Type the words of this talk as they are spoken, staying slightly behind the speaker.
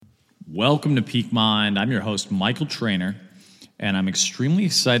Welcome to Peak Mind. I'm your host, Michael Trainer, and I'm extremely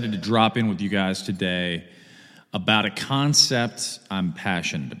excited to drop in with you guys today about a concept I'm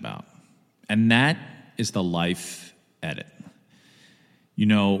passionate about, and that is the life edit. You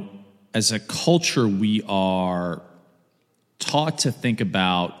know, as a culture, we are taught to think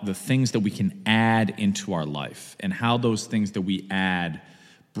about the things that we can add into our life and how those things that we add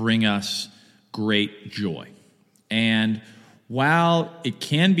bring us great joy. And while it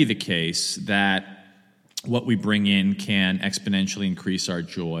can be the case that what we bring in can exponentially increase our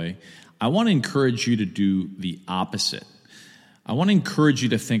joy, I want to encourage you to do the opposite. I want to encourage you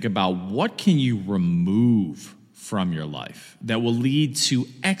to think about what can you remove from your life that will lead to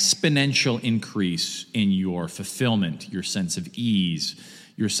exponential increase in your fulfillment, your sense of ease,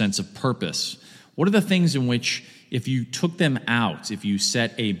 your sense of purpose. What are the things in which, if you took them out, if you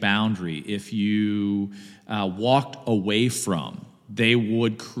set a boundary, if you walked away from, they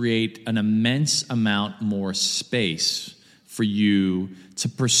would create an immense amount more space for you to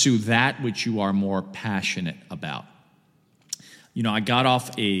pursue that which you are more passionate about? You know, I got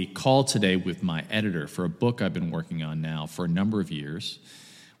off a call today with my editor for a book I've been working on now for a number of years,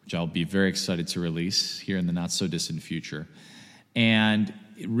 which I'll be very excited to release here in the not-so-distant future. And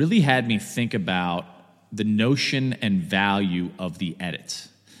it really had me think about the notion and value of the edit.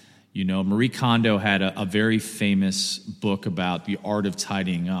 You know, Marie Kondo had a very famous book about the art of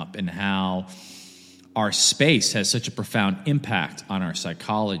tidying up and how our space has such a profound impact on our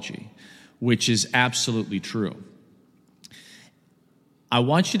psychology, which is absolutely true. I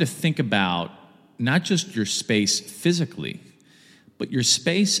want you to think about not just your space physically, but your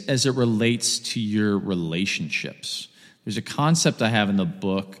space as it relates to your relationships. There's a concept I have in the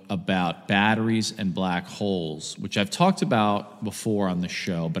book about batteries and black holes, which I've talked about before on the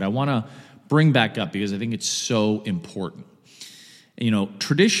show, but I want to bring back up because I think it's so important. You know,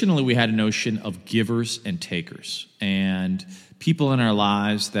 traditionally we had a notion of givers and takers, and people in our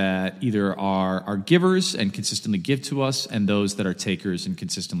lives that either are givers and consistently give to us, and those that are takers and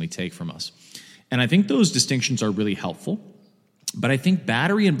consistently take from us. And I think those distinctions are really helpful, but I think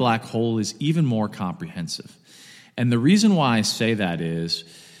battery and black hole is even more comprehensive. And the reason why I say that is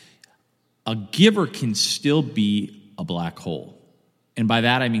a giver can still be a black hole. And by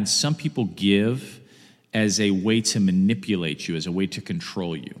that I mean some people give as a way to manipulate you, as a way to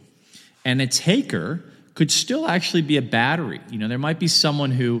control you. And a taker could still actually be a battery. You know, there might be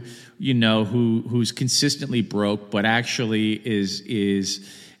someone who, you know, who's consistently broke, but actually is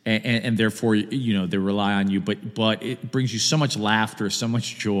and therefore, you know, they rely on you, but it brings you so much laughter, so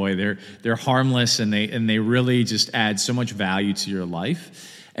much joy. They're harmless, and they really just add so much value to your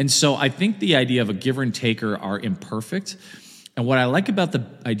life. And so I think the idea of a giver and taker are imperfect. And what I like about the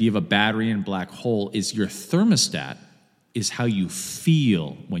idea of a battery and black hole is your thermostat is how you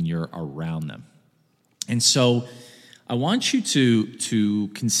feel when you're around them. And so I want you to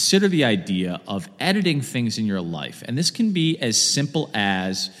consider the idea of editing things in your life. And this can be as simple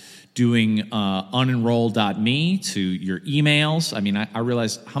as doing unenroll.me to your emails. I mean, I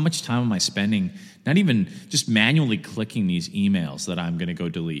realize how much time am I spending not even just manually clicking these emails that I'm going to go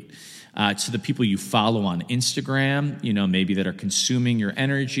delete. To the people you follow on Instagram, you know, maybe that are consuming your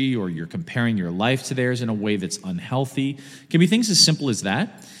energy, or you're comparing your life to theirs in a way that's unhealthy. It can be things as simple as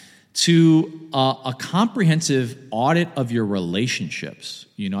that, to a comprehensive audit of your relationships.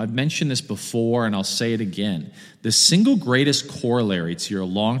 You know, I've mentioned this before, and I'll say it again. The single greatest corollary to your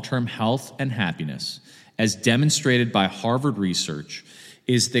long-term health and happiness, as demonstrated by Harvard research,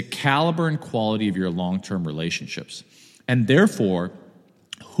 is the caliber and quality of your long-term relationships. And therefore,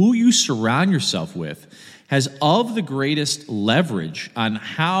 who you surround yourself with has of the greatest leverage on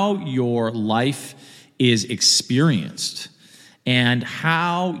how your life is experienced and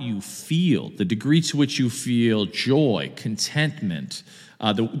how you feel, the degree to which you feel joy, contentment,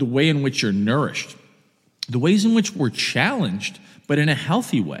 the way in which you're nourished, the ways in which we're challenged, but in a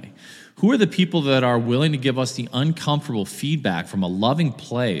healthy way. Who are the people that are willing to give us the uncomfortable feedback from a loving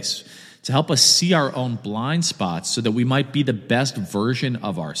place to help us see our own blind spots so that we might be the best version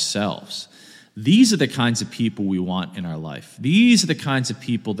of ourselves? These are the kinds of people we want in our life. These are the kinds of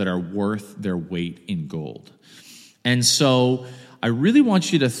people that are worth their weight in gold. And so I really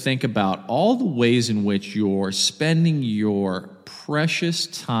want you to think about all the ways in which you're spending your precious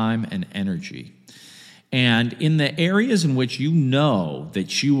time and energy. And in the areas in which you know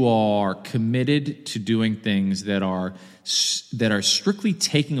that you are committed to doing things that are strictly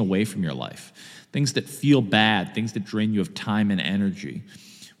taking away from your life, things that feel bad, things that drain you of time and energy,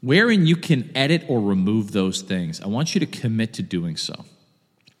 wherein you can edit or remove those things, I want you to commit to doing so.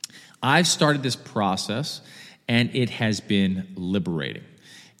 I've started this process, and it has been liberating.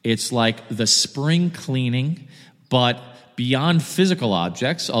 It's like the spring cleaning, but beyond physical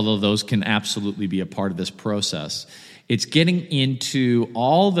objects, although those can absolutely be a part of this process. It's getting into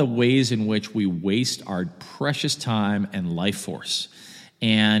all the ways in which we waste our precious time and life force,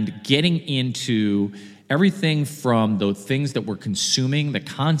 and getting into everything from the things that we're consuming, the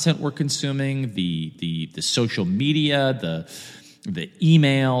content we're consuming, the social media, the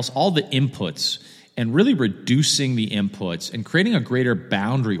emails, all the inputs, and really reducing the inputs and creating a greater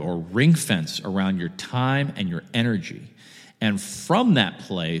boundary or ring fence around your time and your energy. And from that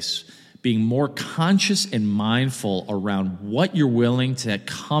place, being more conscious and mindful around what you're willing to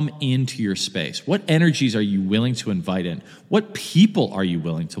come into your space. What energies are you willing to invite in? What people are you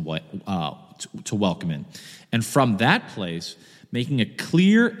willing to welcome in? And from that place, making a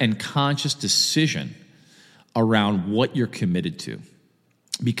clear and conscious decision around what you're committed to.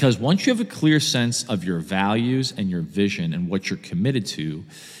 Because once you have a clear sense of your values and your vision and what you're committed to,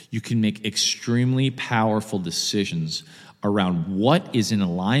 you can make extremely powerful decisions around what is in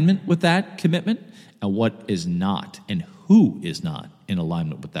alignment with that commitment and what is not, and who is not in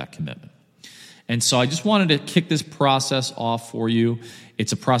alignment with that commitment. And so I just wanted to kick this process off for you.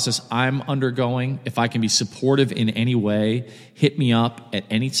 It's a process I'm undergoing. If I can be supportive in any way, hit me up at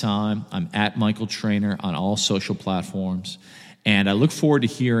any time. I'm at Michael Trainer on all social platforms. And I look forward to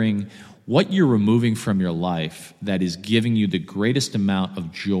hearing what you're removing from your life that is giving you the greatest amount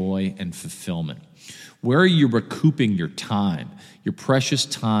of joy and fulfillment. Where are you recouping your time, your precious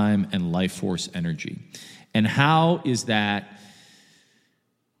time and life force energy? And how is that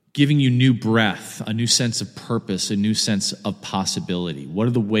giving you new breath, a new sense of purpose, a new sense of possibility? What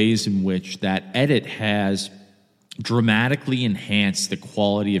are the ways in which that edit has dramatically enhanced the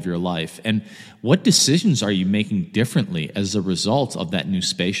quality of your life? And what decisions are you making differently as a result of that new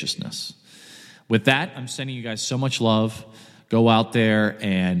spaciousness? With that, I'm sending you guys so much love. Go out there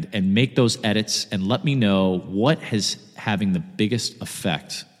and make those edits and let me know what is having the biggest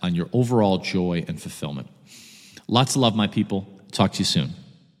effect on your overall joy and fulfillment. Lots of love, my people. Talk to you soon.